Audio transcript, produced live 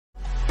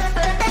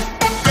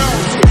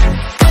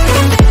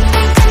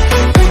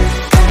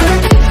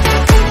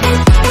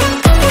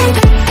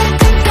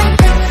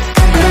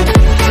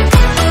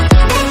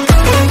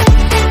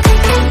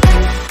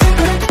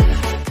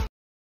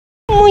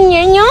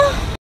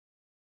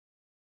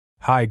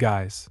Hi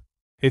guys.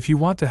 If you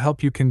want to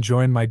help, you can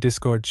join my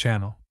Discord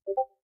channel.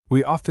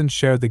 We often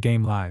share the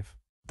game live.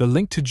 The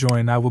link to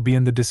join will be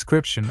in the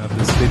description of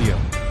this video.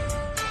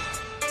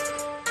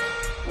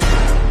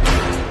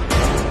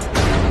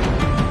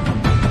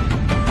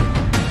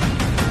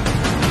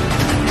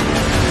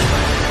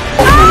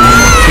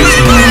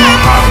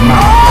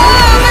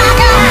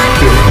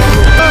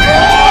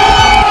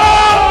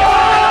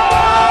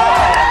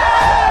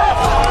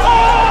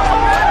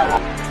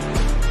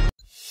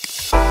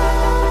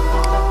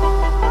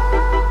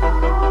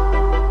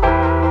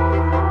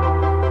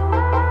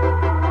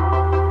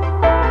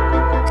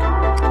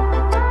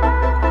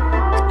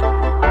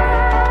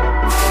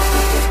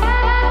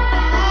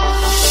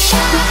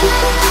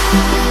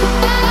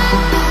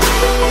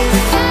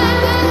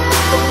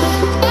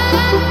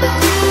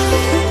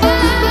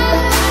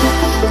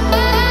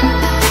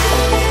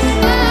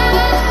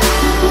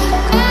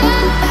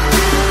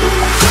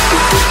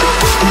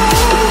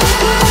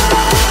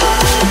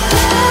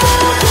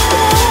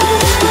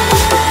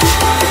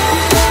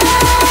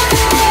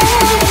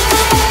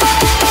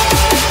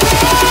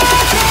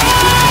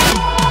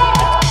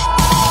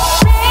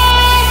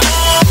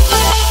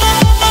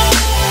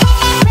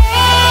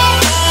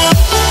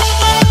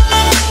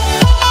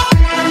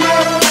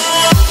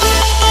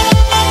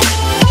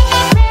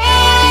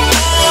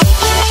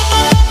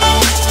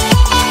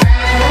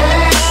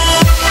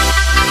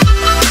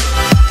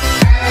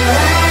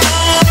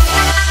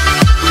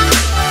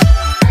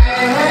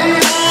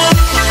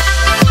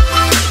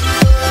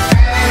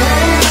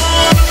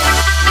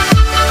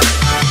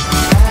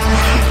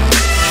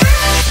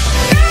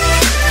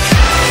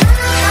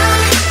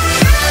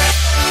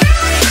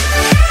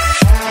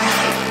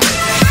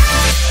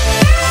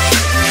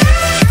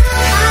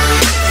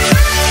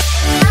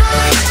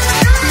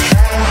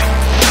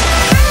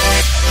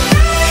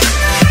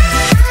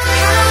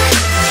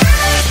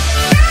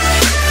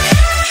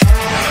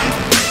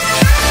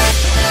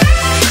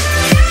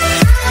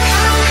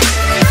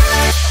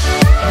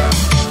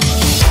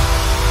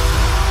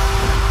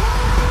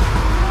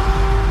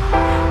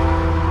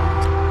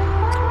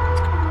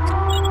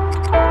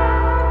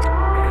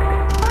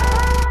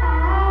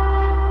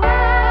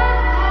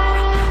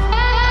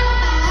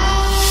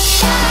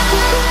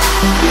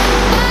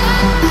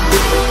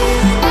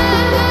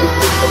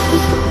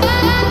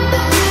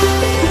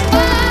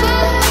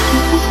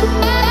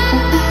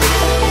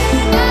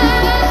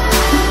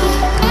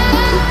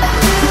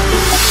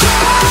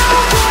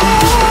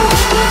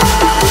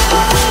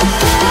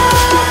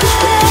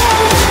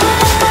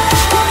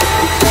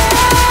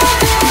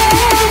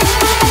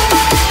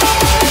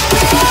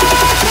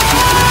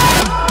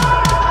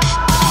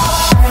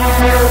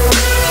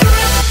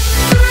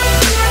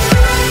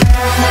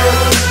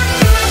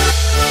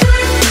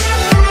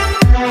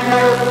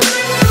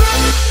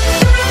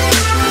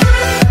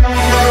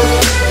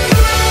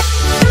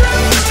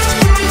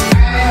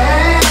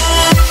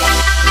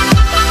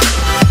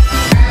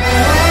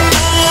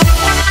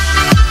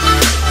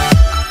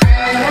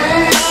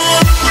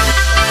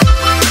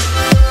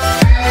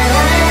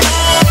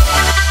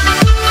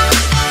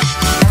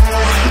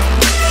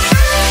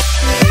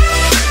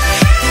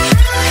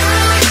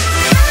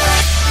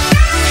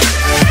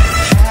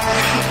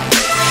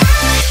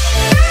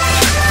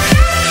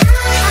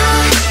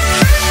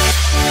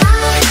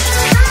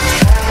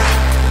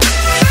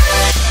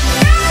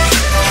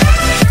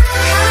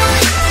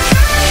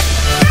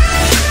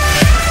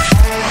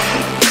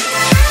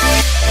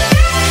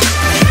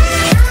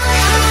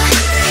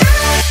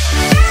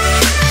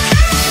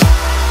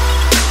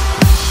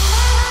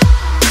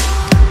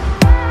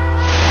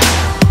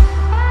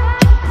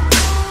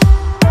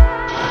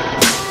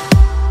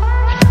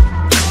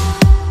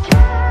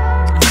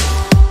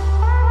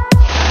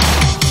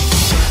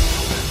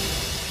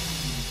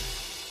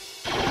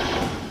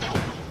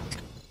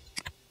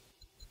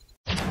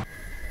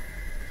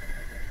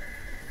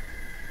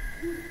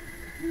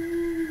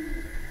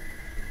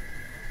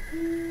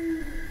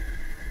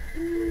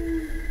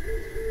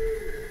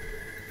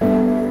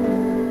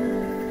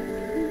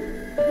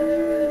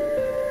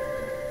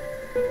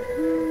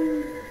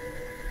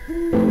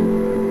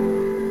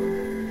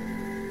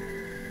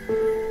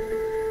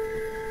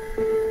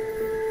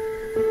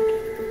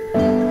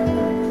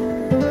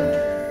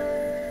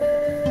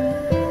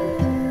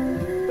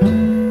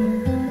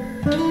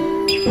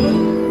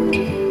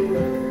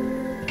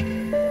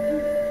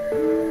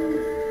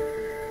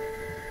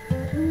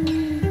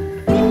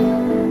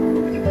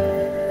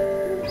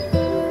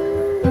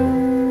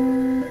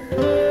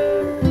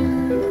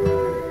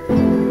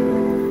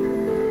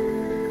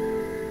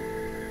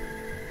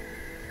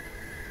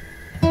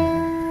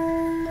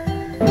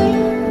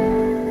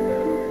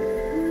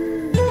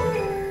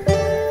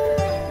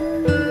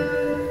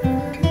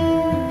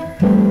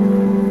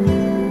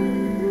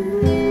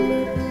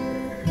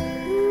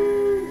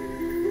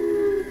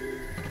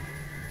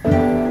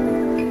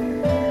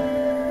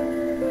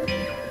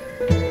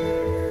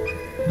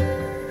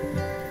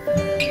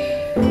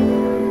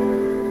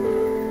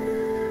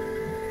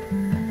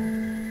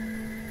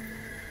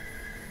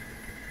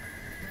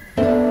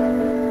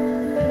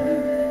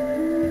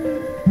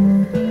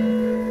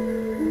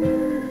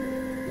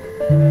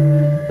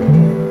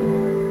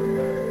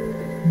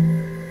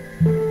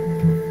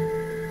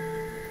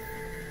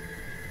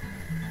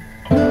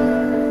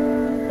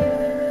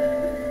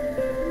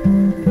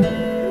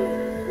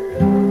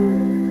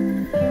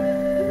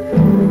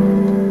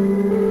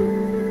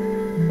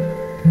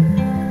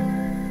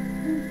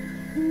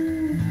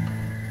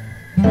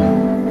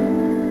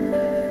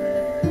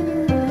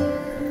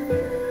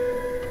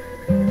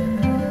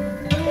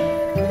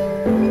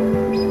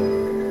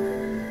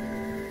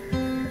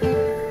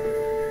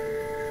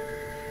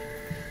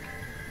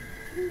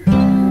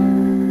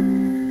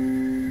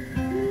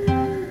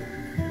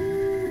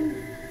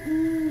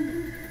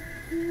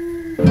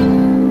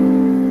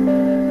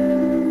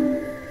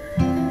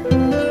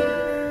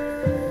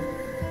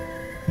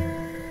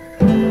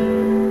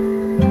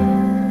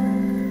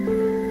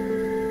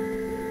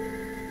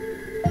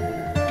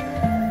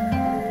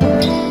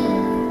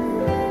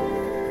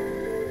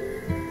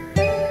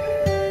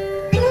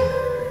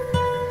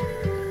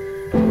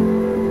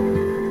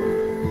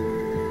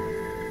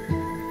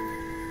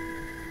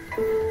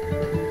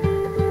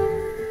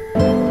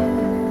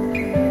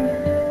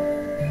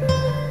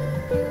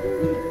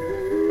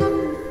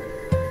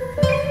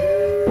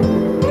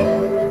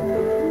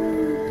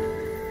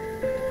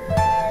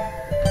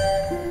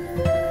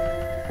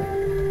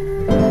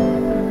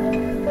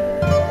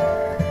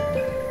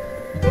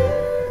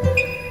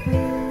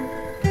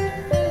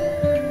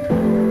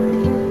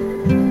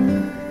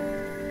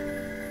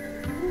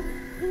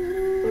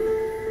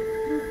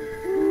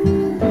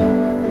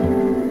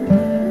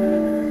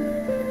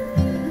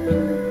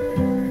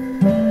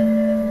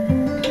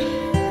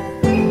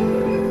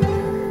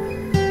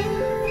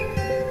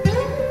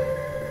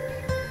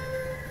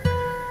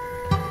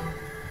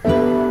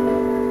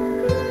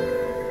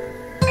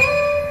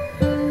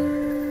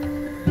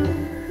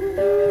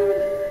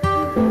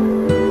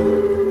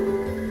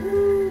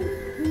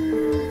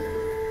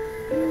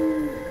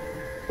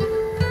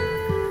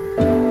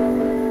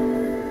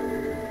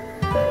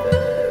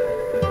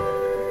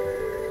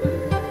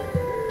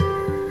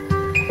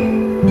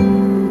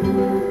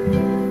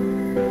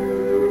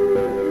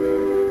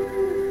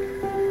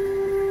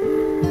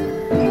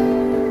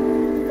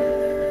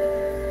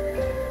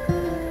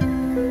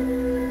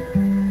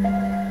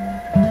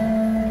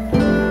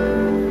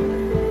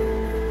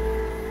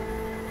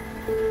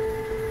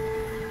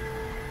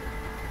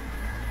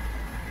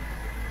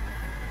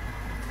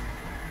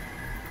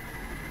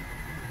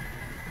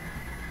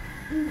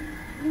 Ladies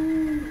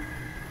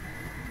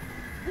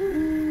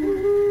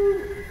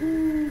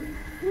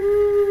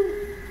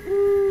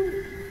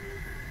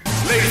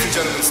and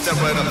gentlemen, step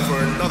right up for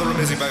another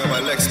amazing bang by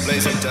Lex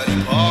Blaze and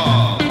Danny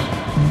Paul.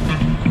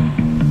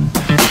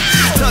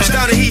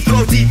 Touchdown to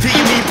Heathrow, DP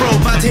and me bro.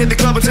 About to hit the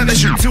club and turn the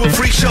shoot to a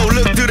freak show.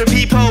 Look through the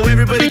peephole,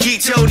 everybody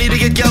geek yo. Need to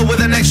get girl with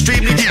an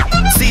extremely deep.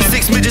 See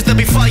six midgets that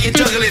be fighting,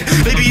 juggling.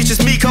 Maybe it's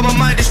just me, cause my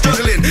mind is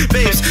struggling.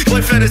 Babes,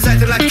 boyfriend is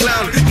acting like a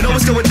clown. You know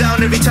what's going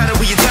down every time that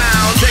we are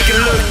down. Take a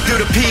look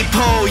through the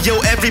peephole,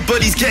 yo,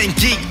 everybody's getting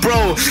geek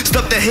bro.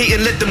 Stop the hate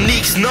and let them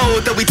neeks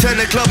know that we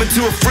turn the club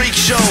into a freak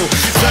show.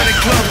 Turn the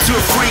club to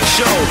a freak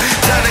show.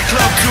 Turn the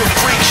club to a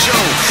freak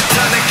show.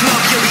 Turn the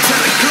club, yeah, we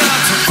turn the club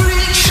to a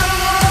freak show.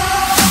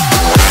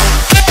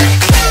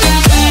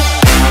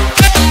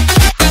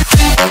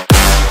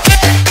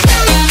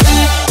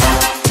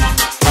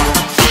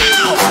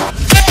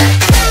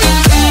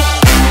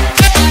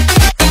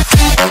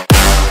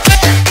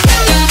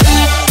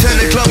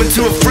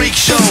 To a freak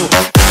show.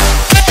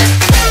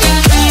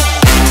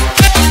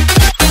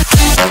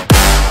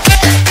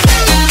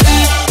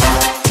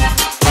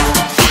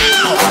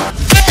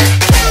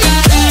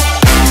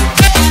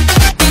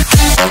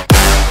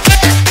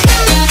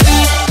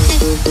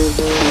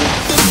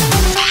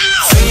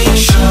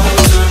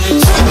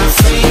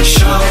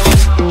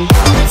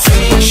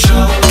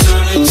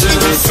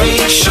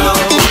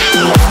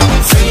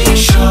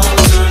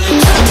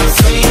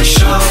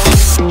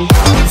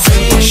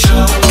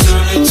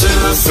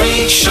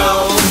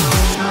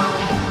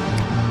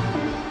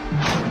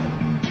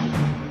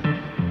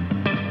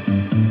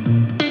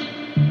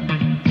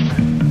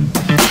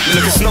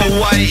 Snow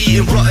White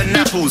eating rotten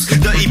apples.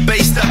 Dirty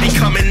bass that be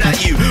coming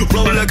at you.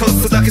 Roller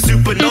coasters like a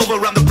supernova.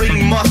 I'm the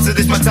ringmaster,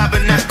 this my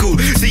tabernacle.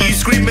 See you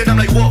screaming, I'm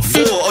like, what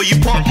for? Oh, you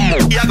pop?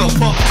 Yeah, I got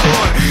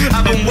popcorn. I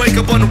been wake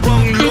up on the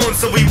wrong lawn,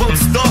 so we won't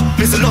stop.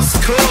 It's a lost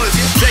cause.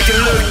 Take a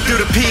look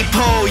through the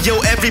peephole.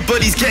 Yo,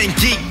 everybody's getting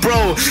geek,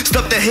 bro.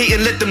 Stop the hate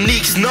and let them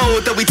neeks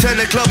know that we turn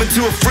the club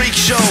into a freak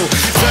show.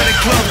 Turn the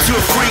club to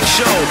a freak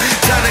show.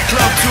 Turn the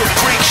club to a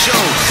freak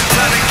show.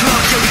 Turn the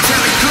club, yeah, we turn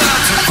the club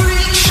to a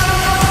freak show.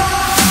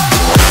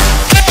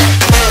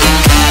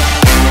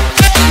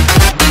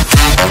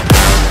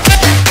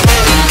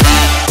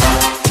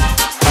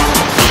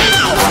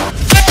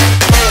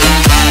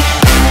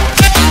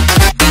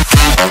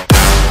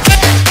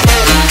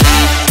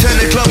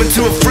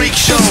 To a freak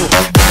show.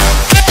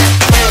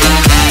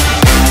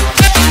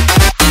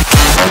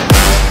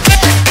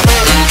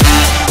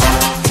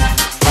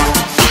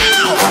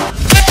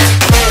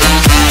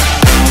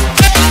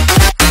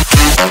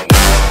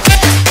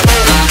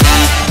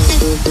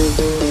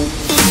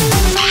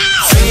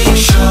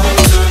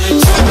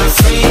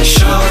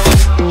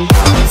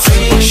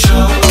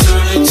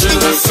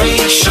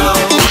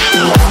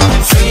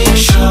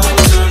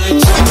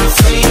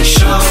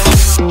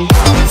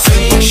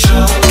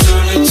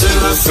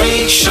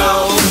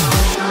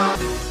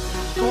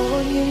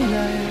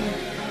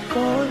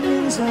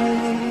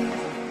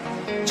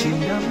 Chìm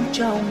đắm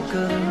trong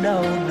cơn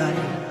đau này,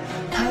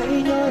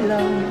 thấy nỗi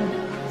lòng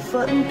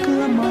vẫn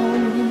cứ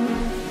mong.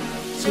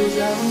 Dù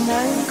rằng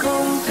anh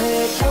không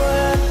thể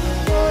quên,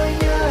 tôi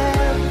nhớ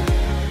em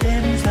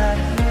đêm dài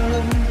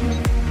hơn.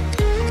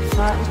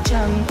 Phải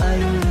chăng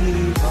anh hy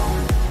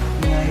vọng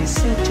ngày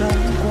sẽ trôi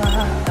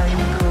qua anh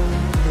không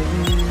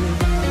thể.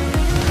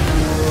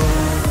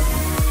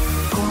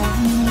 Có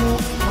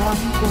lúc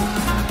thoáng qua,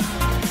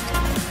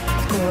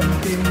 con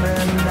tim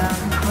em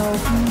đang khóc,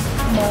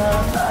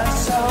 mà tại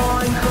sao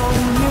anh không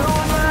hiểu?